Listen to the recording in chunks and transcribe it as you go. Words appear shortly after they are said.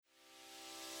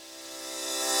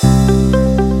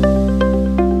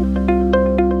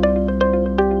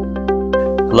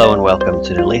Hello and welcome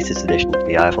to the latest edition of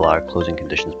the IFLR Closing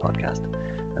Conditions podcast.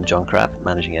 I'm John Crabb,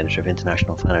 Managing Editor of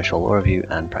International Financial Law Review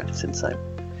and Practice Insight.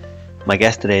 My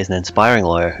guest today is an inspiring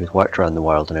lawyer who's worked around the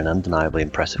world in an undeniably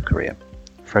impressive career.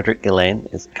 Frederick Ghislaine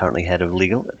is currently head of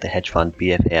legal at the hedge fund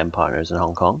BFAM Partners in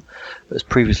Hong Kong, but has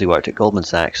previously worked at Goldman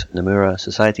Sachs, Nomura,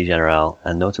 Societe Generale,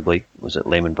 and notably was at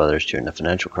Lehman Brothers during the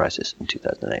financial crisis in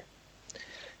 2008.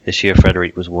 This year,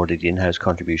 Frederick was awarded the In-House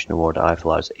Contribution Award at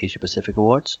IFLR's Asia Pacific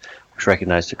Awards, which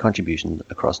recognised their contributions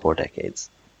across 4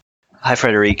 decades. Hi,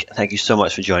 Frederick. Thank you so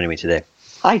much for joining me today.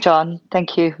 Hi, John.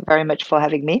 Thank you very much for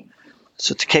having me.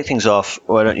 So to kick things off,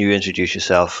 why don't you introduce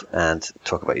yourself and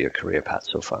talk about your career path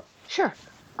so far? Sure.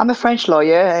 I'm a French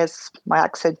lawyer, as my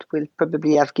accent will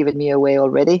probably have given me away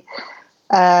already.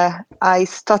 I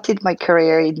started my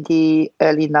career in the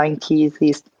early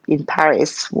 90s in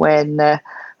Paris when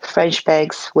French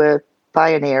banks were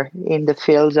pioneer in the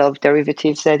field of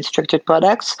derivatives and structured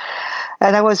products.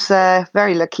 And I was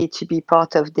very lucky to be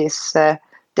part of this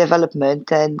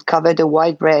development and covered a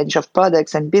wide range of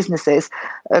products and businesses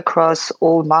across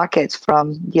all markets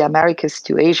from the Americas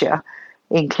to Asia,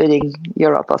 including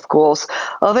Europe, of course.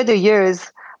 Over the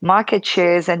years, market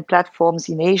shares and platforms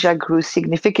in Asia grew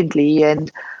significantly,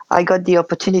 and I got the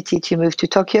opportunity to move to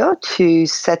Tokyo to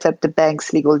set up the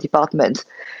bank's legal department.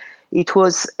 It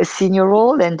was a senior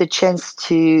role and the chance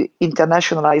to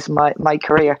internationalize my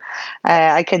career.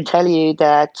 I can tell you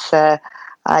that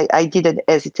I didn't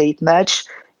hesitate much.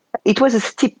 It was a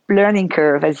steep learning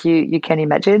curve, as you can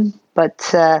imagine,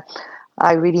 but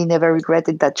I really never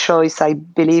regretted that choice. I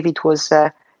believe it was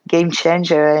a game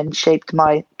changer and shaped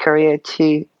my career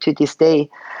to this day.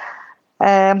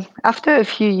 After a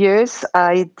few years,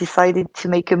 I decided to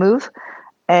make a move.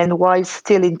 And while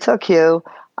still in Tokyo,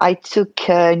 I took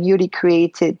a newly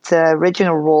created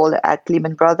regional role at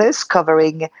Lehman Brothers,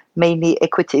 covering mainly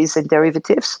equities and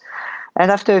derivatives. And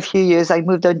after a few years, I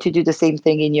moved on to do the same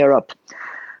thing in Europe.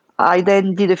 I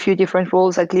then did a few different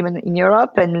roles at Lehman in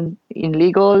Europe and in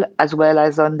legal, as well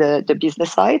as on the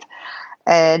business side.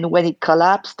 And when it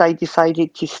collapsed, I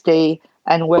decided to stay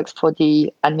and work for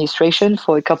the administration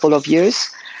for a couple of years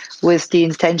with the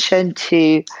intention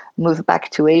to move back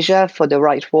to Asia for the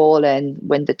right role and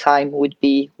when the time would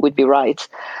be right.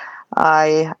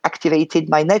 I activated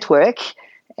my network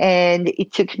and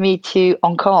it took me to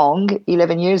Hong Kong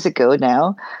 11 years ago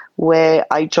now, where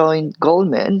I joined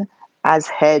Goldman as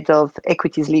head of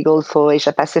equities legal for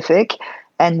Asia Pacific.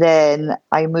 And then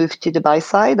I moved to the buy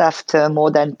side after more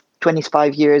than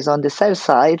 25 years on the sell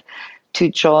side to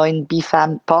join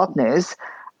BFAM Partners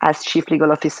as chief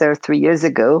legal officer 3 years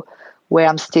ago, where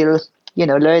I'm still,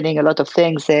 learning a lot of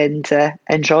things and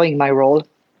enjoying my role.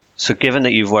 So given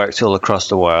that you've worked all across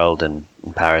the world in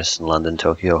Paris and London,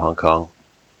 Tokyo, Hong Kong,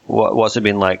 what's it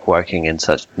been like working in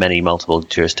such many multiple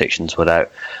jurisdictions without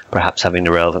perhaps having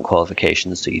the relevant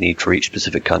qualifications that you need for each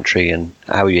specific country, and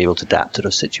how are you able to adapt to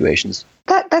those situations?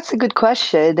 That's a good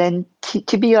question. And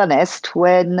to be honest,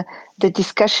 when the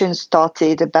discussion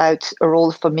started about a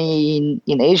role for me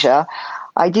in Asia,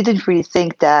 I didn't really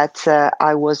think that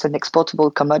I was an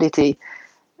exportable commodity.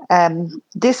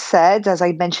 This said, as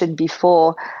I mentioned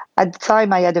before, at the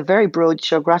time I had a very broad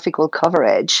geographical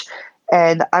coverage,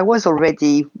 and I was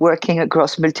already working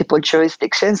across multiple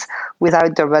jurisdictions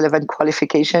without the relevant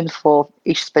qualification for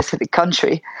each specific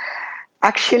country.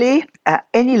 Actually,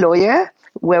 any lawyer,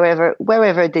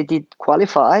 wherever they did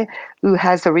qualify, who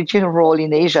has a regional role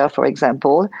in Asia, for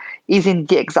example, is in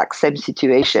the exact same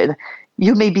situation.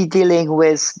 You may be dealing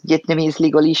with Vietnamese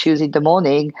legal issues in the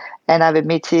morning and have a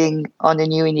meeting on a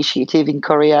new initiative in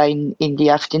Korea in the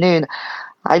afternoon.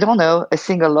 I don't know a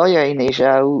single lawyer in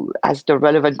Asia who has the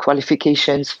relevant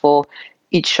qualifications for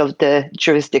each of the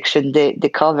jurisdiction they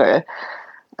cover.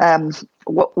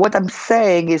 What I'm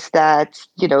saying is that,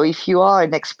 if you are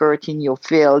an expert in your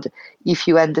field, if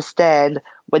you understand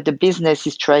what the business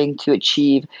is trying to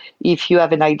achieve, if you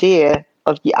have an idea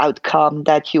of the outcome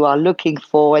that you are looking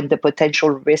for and the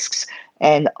potential risks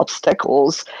and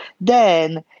obstacles,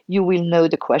 then you will know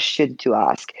the question to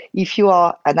ask. If you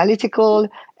are analytical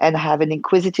and have an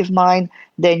inquisitive mind,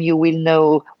 then you will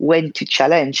know when to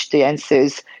challenge the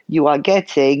answers you are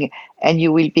getting, and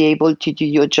you will be able to do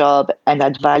your job and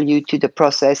add value to the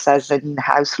process as an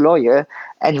in-house lawyer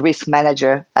and risk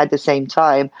manager at the same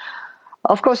time.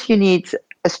 Of course, you need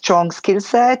a strong skill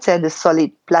set and a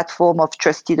solid platform of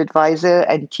trusted advisor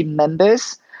and team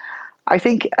members. I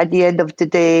think at the end of the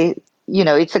day,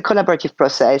 it's a collaborative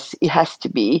process. It has to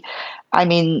be. I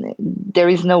mean, there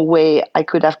is no way I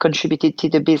could have contributed to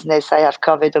the business I have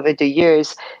covered over the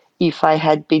years if I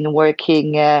had been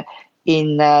working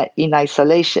in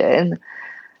isolation.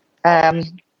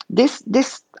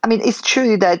 This I mean, it's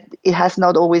true that it has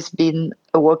not always been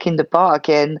a walk in the park.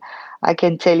 And I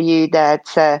can tell you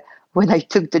that when I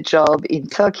took the job in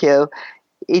Tokyo,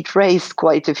 it raised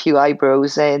quite a few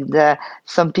eyebrows, and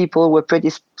some people were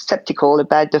pretty skeptical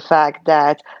about the fact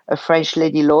that a French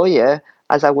lady lawyer,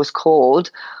 as I was called,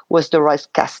 was the right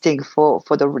casting for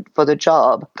the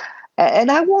job.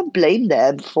 And I won't blame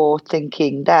them for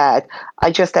thinking that.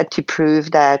 I just had to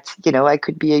prove that I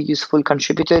could be a useful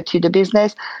contributor to the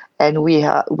business, and we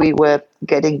were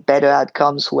getting better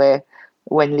outcomes where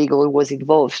when legal was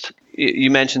involved.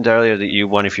 You mentioned earlier that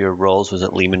one of your roles was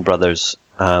at Lehman Brothers.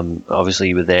 Obviously,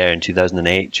 you were there in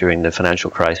 2008 during the financial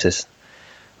crisis,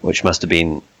 which must have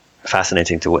been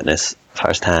fascinating to witness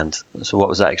firsthand. So what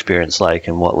was that experience like,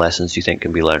 and what lessons do you think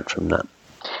can be learned from that?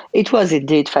 It was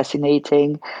indeed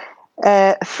fascinating.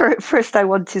 First, I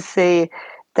want to say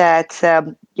that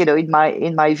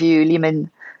in my view,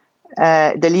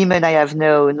 the Lehman I have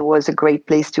known was a great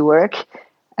place to work.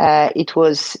 It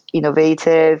was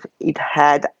innovative. It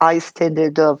had high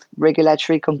standard of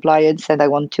regulatory compliance, and I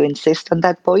want to insist on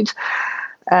that point.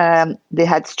 They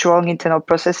had strong internal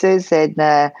processes and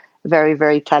very,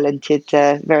 very talented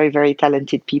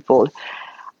people.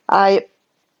 I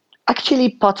actually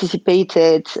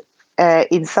participated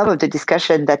in some of the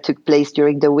discussion that took place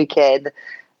during the weekend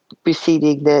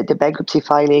preceding the bankruptcy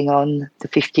filing on the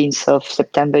 15th of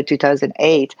September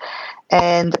 2008.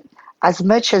 And as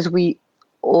much as we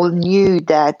all knew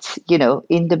that,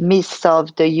 in the midst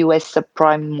of the US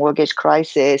subprime mortgage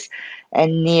crisis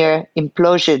and near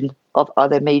implosion of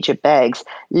other major banks,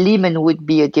 Lehman would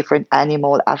be a different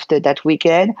animal after that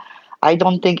weekend. I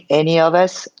don't think any of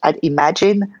us had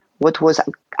imagined what was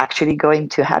actually going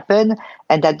to happen,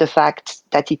 and that the fact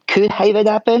that it could even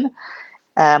happen,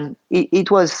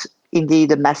 it was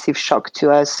indeed a massive shock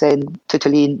to us and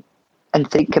totally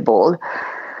unthinkable.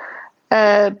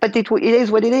 But it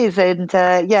is what it is, and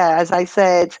as I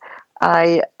said,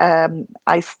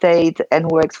 I stayed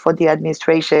and worked for the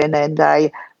administration, and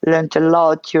I learned a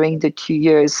lot during the 2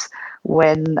 years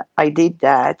when I did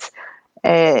that.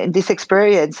 And this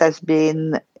experience has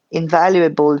been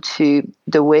invaluable to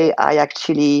the way I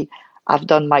actually have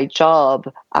done my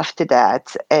job after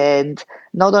that, and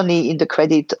not only in the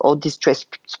credit or distress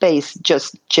space,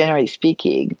 just generally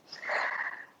speaking.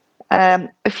 A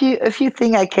few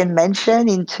things I can mention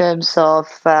in terms of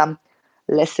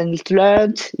lessons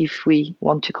learned, if we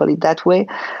want to call it that way.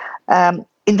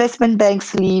 Investment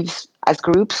banks live as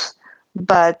groups,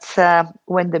 but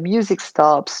when the music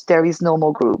stops, there is no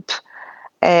more group.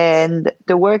 And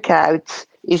the workout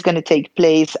is going to take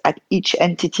place at each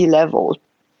entity level.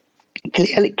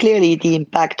 Clearly, the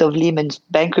impact of Lehman's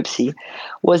bankruptcy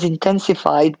was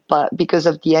intensified because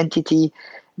of the entity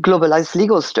globalized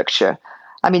legal structure.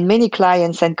 I mean, many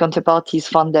clients and counterparties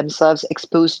found themselves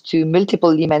exposed to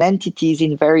multiple Lehman entities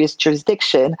in various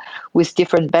jurisdictions with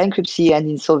different bankruptcy and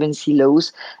insolvency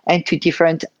laws, and to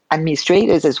different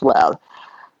administrators as well.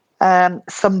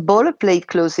 Some boilerplate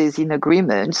clauses in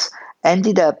agreements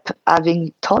ended up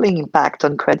having tolling impact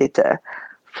on creditor.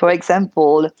 For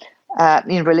example,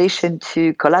 in relation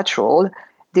to collateral,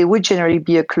 there would generally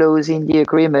be a clause in the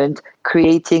agreement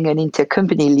creating an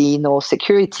intercompany lien or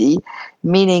security,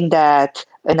 meaning that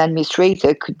an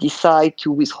administrator could decide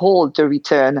to withhold the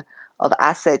return of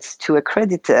assets to a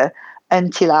creditor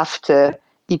until after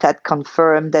it had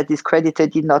confirmed that this creditor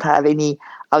did not have any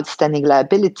outstanding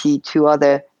liability to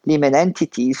other Lehman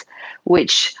entities,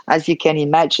 which, as you can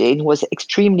imagine, was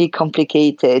extremely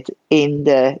complicated in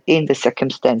the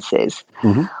circumstances.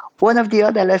 Mm-hmm. One of the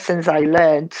other lessons I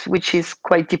learned, which is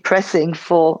quite depressing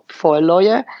for a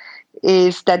lawyer,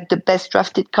 is that the best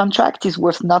drafted contract is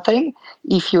worth nothing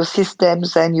if your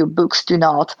systems and your books do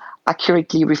not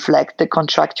accurately reflect the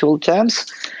contractual terms.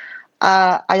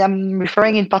 I am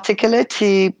referring in particular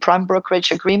to prime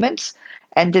brokerage agreements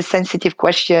and the sensitive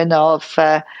question of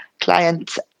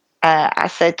client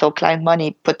asset or client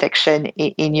money protection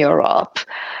in Europe,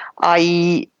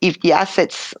 i.e., if the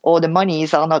assets or the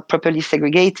monies are not properly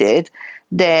segregated,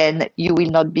 then you will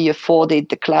not be afforded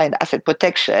the client asset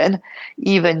protection,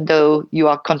 even though you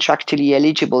are contractually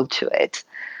eligible to it.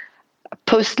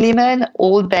 Post-Lehman,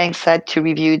 all banks had to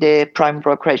review their prime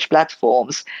brokerage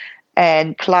platforms,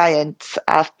 and clients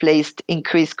have placed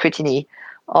increased scrutiny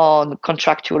on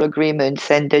contractual agreements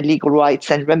and the legal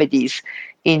rights and remedies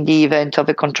in the event of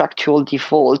a contractual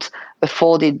default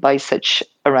afforded by such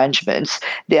arrangements.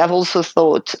 They have also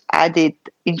sought added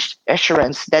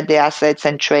assurance that the assets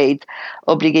and trade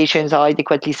obligations are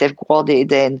adequately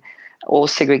safeguarded and or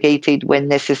segregated when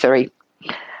necessary.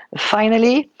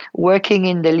 Finally, working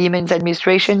in the Lehman's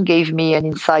administration gave me an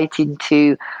insight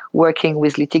into working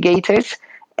with litigators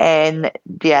and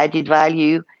the added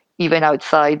value even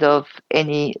outside of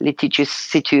any litigious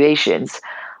situations.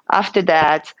 After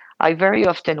that, I very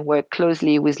often work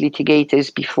closely with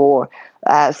litigators before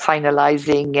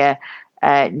finalizing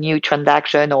a new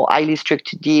transaction or highly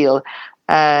structured deal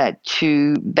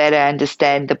to better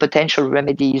understand the potential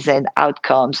remedies and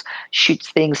outcomes should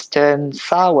things turn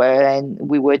sour and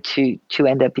we were to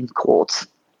end up in court.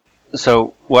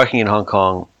 So, working in Hong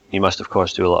Kong, you must, of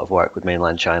course, do a lot of work with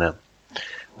mainland China.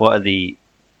 What are the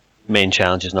main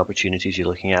challenges and opportunities you're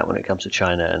looking at when it comes to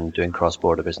China and doing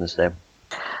cross-border business there?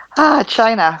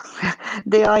 China.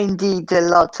 There are indeed a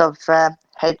lot of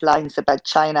headlines about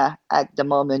China at the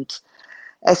moment,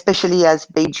 especially as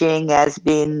Beijing has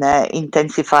been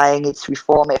intensifying its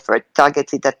reform effort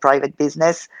targeted at private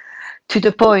business to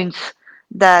the point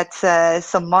that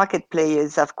some market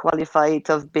players have qualified it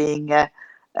of being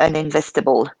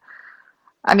uninvestable.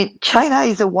 I mean, China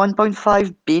is a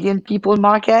 1.5 billion people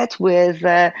market with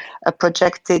a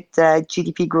projected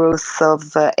GDP growth of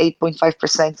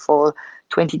 8.5% for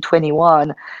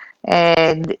 2021.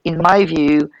 And in my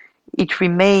view, it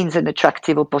remains an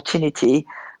attractive opportunity,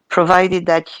 provided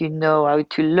that you know how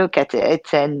to look at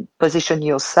it and position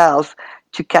yourself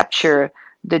to capture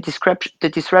the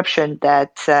disruption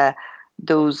that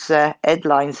those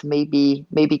headlines may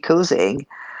be causing.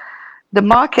 The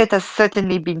market has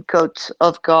certainly been caught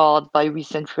off guard by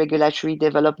recent regulatory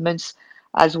developments,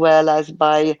 as well as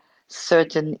by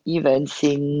certain events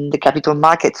in the capital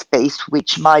market space,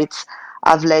 which might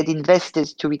have led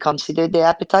investors to reconsider their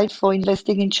appetite for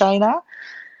investing in China.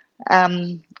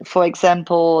 For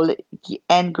example, the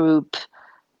Ant Group,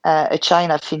 a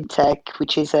China fintech,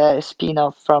 which is a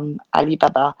spin-off from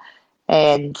Alibaba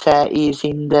and is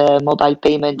in the mobile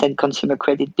payment and consumer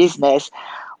credit business,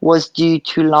 was due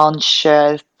to launch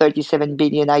 37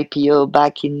 billion IPO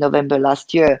back in November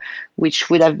last year, which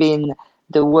would have been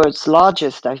the world's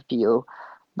largest IPO.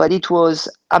 But it was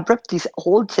abruptly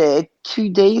halted 2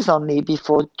 days only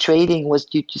before trading was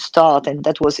due to start, and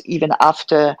that was even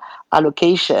after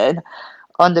allocation,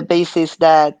 on the basis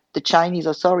that the Chinese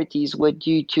authorities were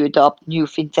due to adopt new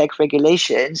fintech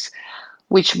regulations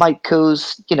which might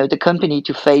cause, the company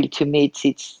to fail to meet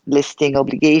its listing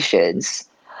obligations.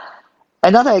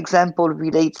 Another example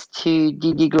relates to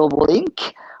Didi Global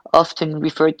Inc., often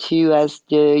referred to as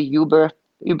the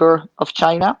Uber of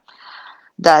China,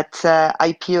 that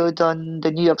IPO'd on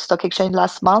the New York Stock Exchange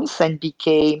last month and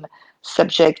became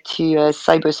subject to a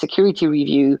cybersecurity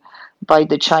review by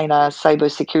the China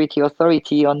Cybersecurity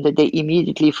Authority on the day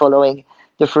immediately following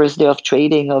the first day of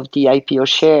trading of the IPO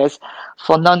shares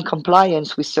for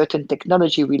non-compliance with certain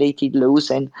technology-related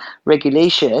laws and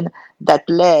regulation that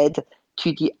led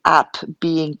to the app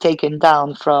being taken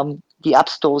down from the app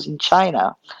stores in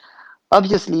China.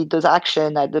 Obviously, those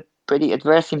actions had a pretty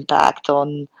adverse impact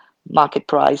on market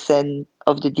price and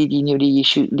of the Didi newly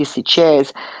issued listed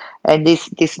shares, and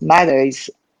this matter is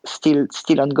still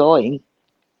ongoing.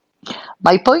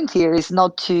 My point here is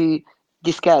not to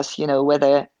discuss,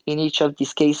 whether in each of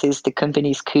these cases the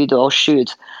companies could or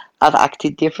should have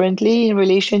acted differently in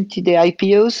relation to the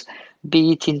IPOs,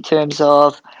 be it in terms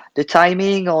of the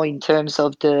timing or in terms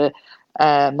of the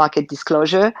market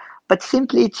disclosure, but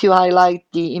simply to highlight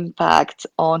the impact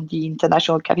on the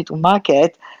international capital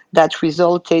market that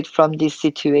resulted from these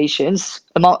situations,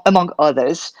 among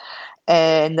others,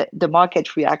 and the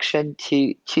market reaction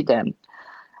to them.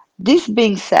 This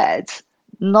being said,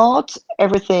 not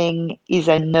everything is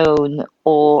unknown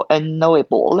or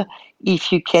unknowable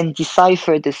if you can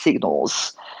decipher the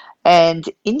signals. And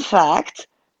in fact,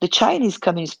 the Chinese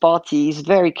Communist Party is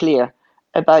very clear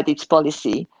about its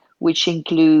policy, which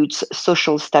includes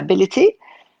social stability.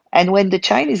 And when the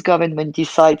Chinese government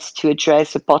decides to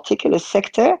address a particular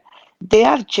sector, they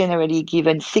have generally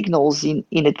given signals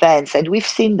in advance. And we've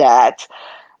seen that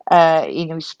in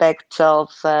respect of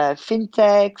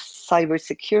fintech,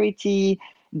 cybersecurity,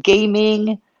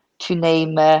 gaming, to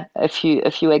name a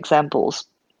few examples.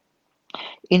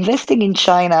 Investing in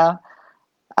China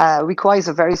requires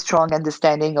a very strong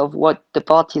understanding of what the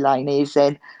party line is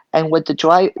and what the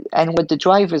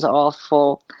drivers are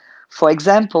for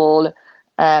example,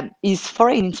 is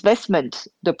foreign investment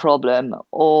the problem,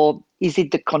 or is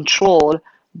it the control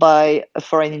by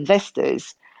foreign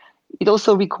investors? It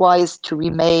also requires to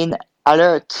remain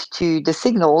alert to the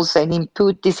signals and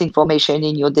input this information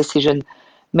in your decision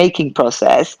making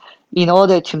process in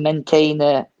order to maintain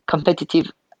a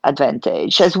competitive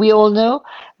advantage. As we all know,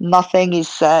 nothing is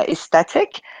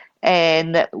static,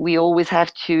 and we always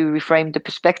have to reframe the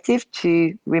perspective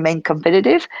to remain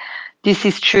competitive. This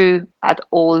is true at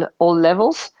all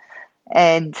levels,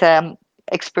 and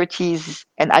expertise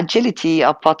and agility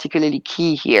are particularly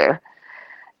key here.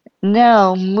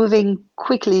 Now, moving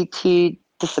quickly to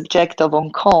the subject of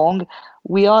Hong Kong,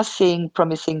 we are seeing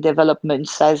promising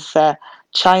developments as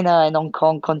China and Hong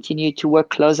Kong continue to work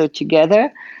closer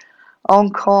together.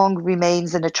 Hong Kong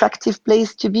remains an attractive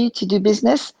place to be to do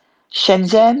business.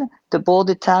 Shenzhen, the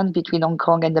border town between Hong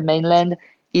Kong and the mainland,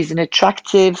 is an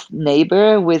attractive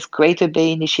neighbor with Greater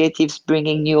Bay initiatives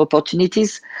bringing new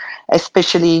opportunities,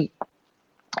 especially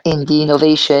in the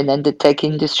innovation and the tech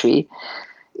industry.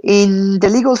 In the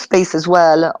legal space as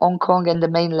well, Hong Kong and the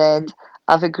mainland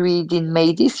have agreed in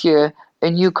May this year a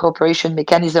new cooperation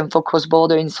mechanism for cross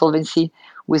border insolvency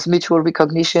with mutual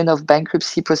recognition of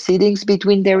bankruptcy proceedings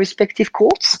between their respective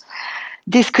courts.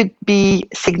 This could be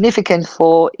significant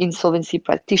for insolvency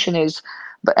practitioners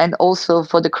and also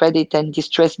for the credit and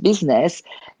distressed business,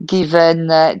 given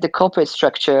the corporate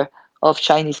structure of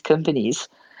Chinese companies.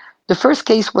 The first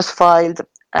case was filed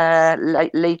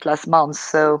late last month,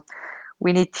 so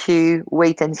we need to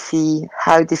wait and see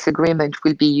how this agreement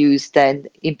will be used and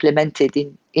implemented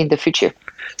in the future.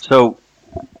 So,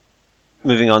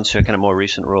 moving on to a kind of more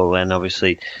recent role, and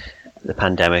obviously the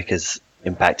pandemic has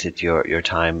impacted your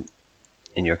time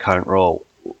in your current role.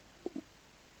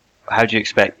 How do you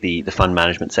expect the fund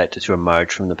management sector to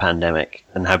emerge from the pandemic,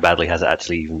 and how badly has it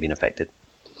actually even been affected?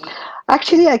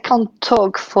 Actually, I can't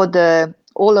talk for the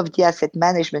all of the asset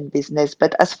management business,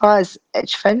 but as far as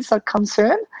hedge funds are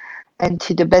concerned, and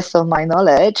to the best of my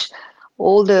knowledge,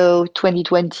 although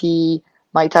 2020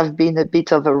 might have been a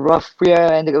bit of a rough year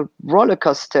and a roller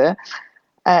coaster,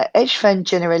 hedge fund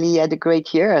generally had a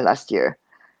great year last year.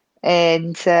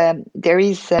 And there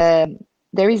is an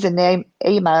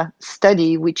AMA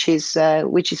study which is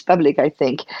public, I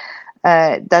think,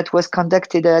 that was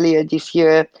conducted earlier this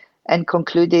year and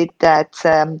concluded that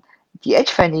the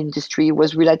hedge fund industry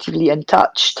was relatively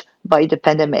untouched by the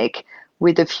pandemic,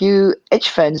 with a few hedge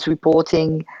funds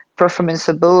reporting performance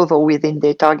above or within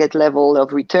their target level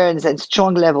of returns and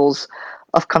strong levels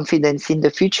of confidence in the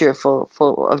future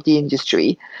of the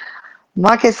industry.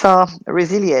 Markets are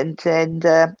resilient and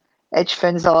hedge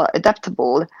funds are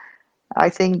adaptable. I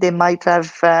think they might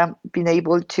have been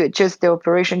able to adjust their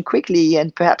operation quickly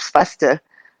and perhaps faster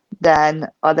than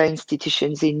other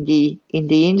institutions in the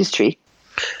industry.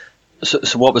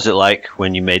 So what was it like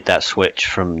when you made that switch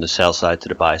from the sell side to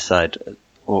the buy side?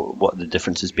 Or what the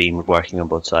difference has been working on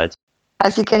both sides?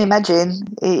 As you can imagine,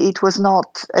 it was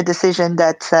not a decision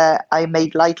that I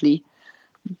made lightly.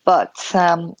 But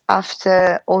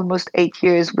after almost 8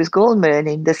 years with Goldman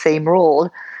in the same role,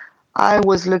 I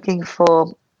was looking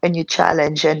for a new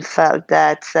challenge and felt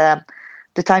that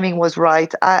the timing was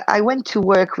right. I went to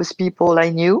work with people I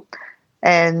knew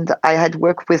and I had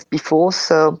worked with before,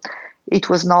 so it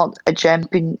was not a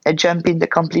jump in the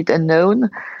complete unknown.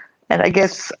 And I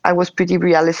guess I was pretty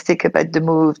realistic about the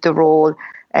move, the role,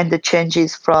 and the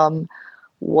changes from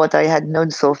what I had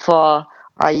known so far,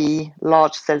 i.e.,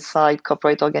 large sell side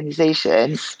corporate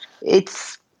organizations.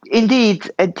 It's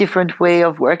indeed a different way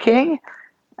of working.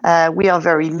 We are a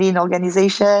very lean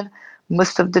organization.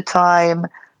 Most of the time,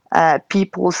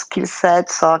 people's skill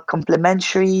sets are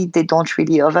complementary, they don't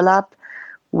really overlap.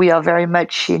 We are very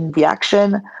much in the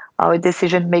action. Our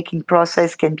decision making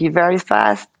process can be very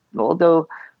fast, although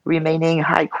remaining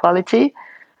high quality.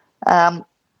 Um,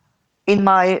 in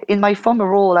my former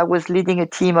role, I was leading a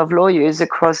team of lawyers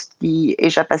across the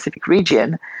Asia Pacific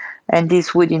region, and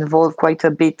this would involve quite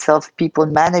a bit of people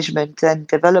management and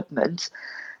development.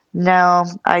 Now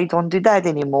I don't do that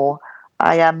anymore.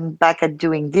 I am back at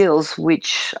doing deals,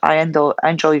 which I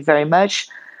enjoy very much.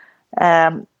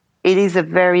 Um, it is a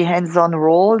very hands-on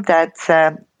role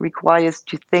that requires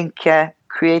to think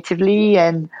creatively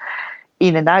and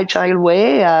in an agile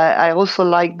way. I also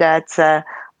like that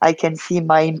I can see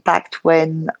my impact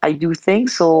when I do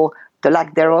things, or the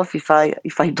lack thereof if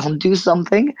I don't do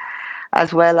something,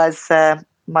 as well as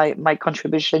my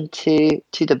contribution to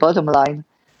the bottom line.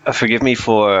 Forgive me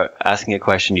for asking a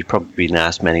question you've probably been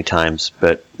asked many times,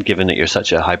 but given that you're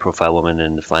such a high-profile woman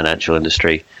in the financial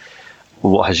industry,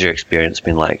 what has your experience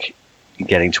been like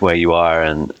getting to where you are,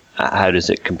 and how does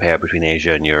it compare between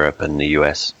Asia and Europe and the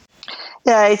US?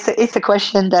 Yeah, it's a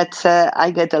question that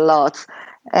I get a lot,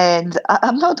 and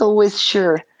I'm not always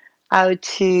sure how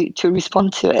to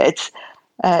respond to it.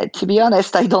 To be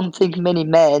honest, I don't think many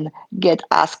men get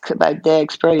asked about their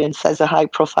experience as a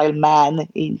high-profile man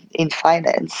in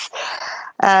finance.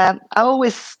 I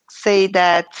always say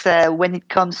that when it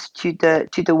comes to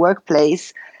the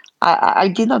workplace, I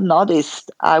did not notice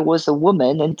I was a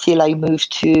woman until I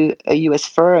moved to a US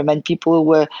firm, and people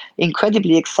were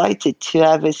incredibly excited to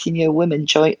have a senior woman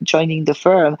joining the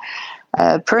firm.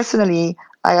 Personally,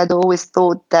 I had always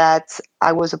thought that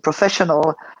I was a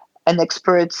professional, an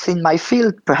expert in my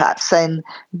field, perhaps, and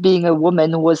being a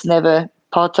woman was never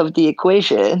part of the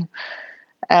equation.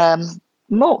 Um,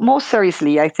 more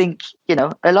seriously, I think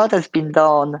a lot has been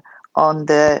done on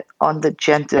the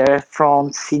gender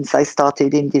front since I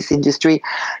started in this industry.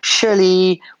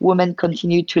 Surely, women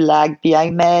continue to lag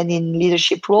behind men in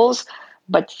leadership roles,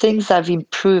 but things have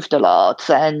improved a lot.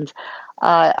 And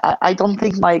I don't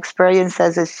think my experience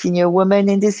as a senior woman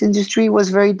in this industry was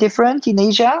very different in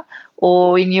Asia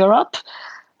or in Europe.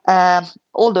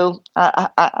 Although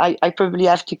I probably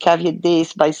have to caveat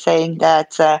this by saying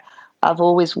that I've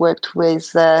always worked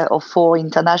with or for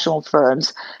international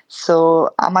firms,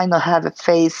 so I might not have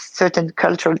faced certain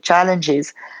cultural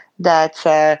challenges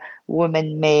that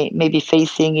women may be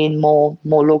facing in more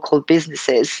local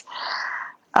businesses.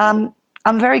 Um,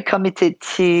 I'm very committed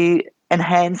to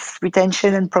enhance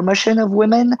retention and promotion of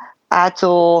women at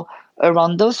or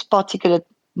around those particular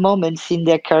moments in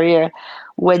their career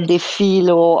when they feel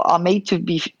or are made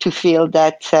to feel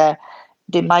that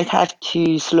they might have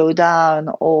to slow down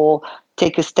or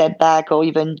take a step back or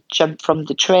even jump from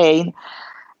the train.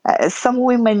 Some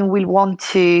women will want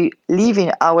to live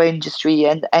in our industry,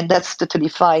 and that's totally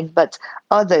fine. But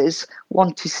others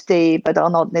want to stay, but are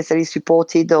not necessarily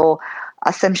supported, or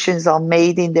assumptions are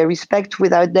made in their respect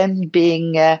without them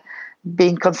being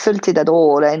consulted at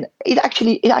all. And it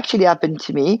actually happened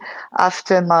to me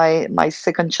after my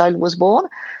second child was born.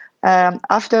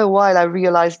 After a while, I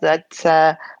realized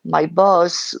that my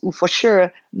boss, who for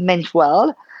sure meant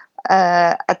well,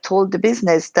 I told the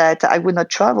business that I would not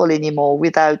travel anymore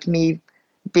without me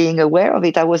being aware of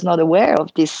it. I was not aware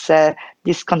of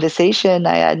this conversation.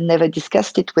 I had never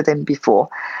discussed it with him before.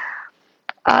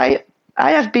 I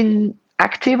I have been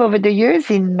active over the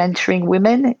years in mentoring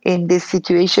women in this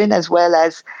situation as well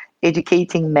as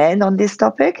educating men on this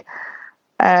topic.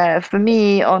 For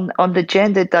me, on the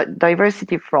gender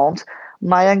diversity front,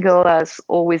 my angle has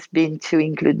always been to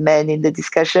include men in the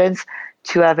discussions,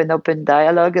 to have an open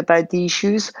dialogue about the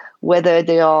issues, whether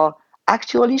they are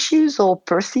actual issues or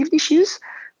perceived issues,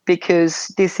 because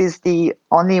this is the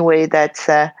only way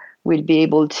that we'll be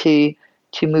able to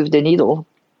move the needle.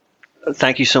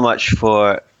 Thank you so much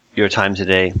for your time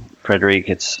today, Frederique.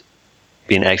 It's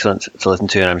been excellent to listen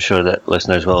to, and I'm sure that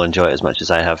listeners will enjoy it as much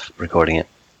as I have recording it.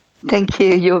 Thank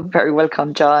you. You're very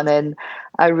welcome, John. And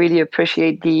I really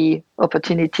appreciate the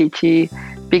opportunity to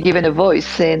be given a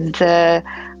voice. And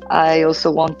I also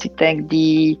want to thank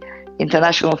the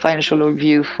International Financial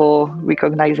Review for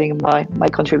recognizing my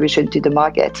contribution to the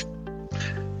market.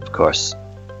 Of course,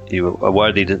 you are a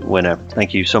worthy winner.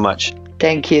 Thank you so much.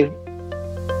 Thank you.